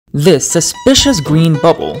This suspicious green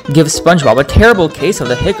bubble gives SpongeBob a terrible case of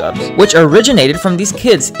the hiccups, which originated from these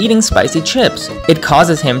kids eating spicy chips. It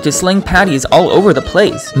causes him to sling patties all over the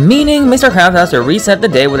place, meaning Mr. Krabs has to reset the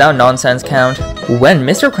day without nonsense count. When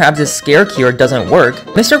Mr. Krabs' scare cure doesn't work,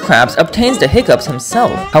 Mr. Krabs obtains the hiccups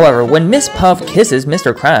himself. However, when Miss Puff kisses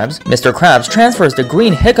Mr. Krabs transfers the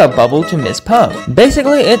green hiccup bubble to Miss Puff.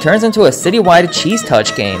 Basically, it turns into a citywide cheese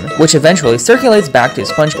touch game, which eventually circulates back to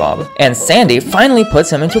SpongeBob, and Sandy finally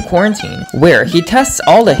puts him into quarantine, where he tests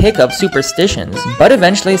all the hiccup superstitions, but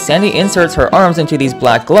eventually Sandy inserts her arms into these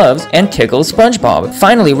black gloves and tickles SpongeBob,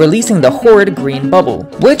 finally releasing the horrid green bubble,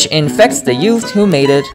 which infects the youth who made it.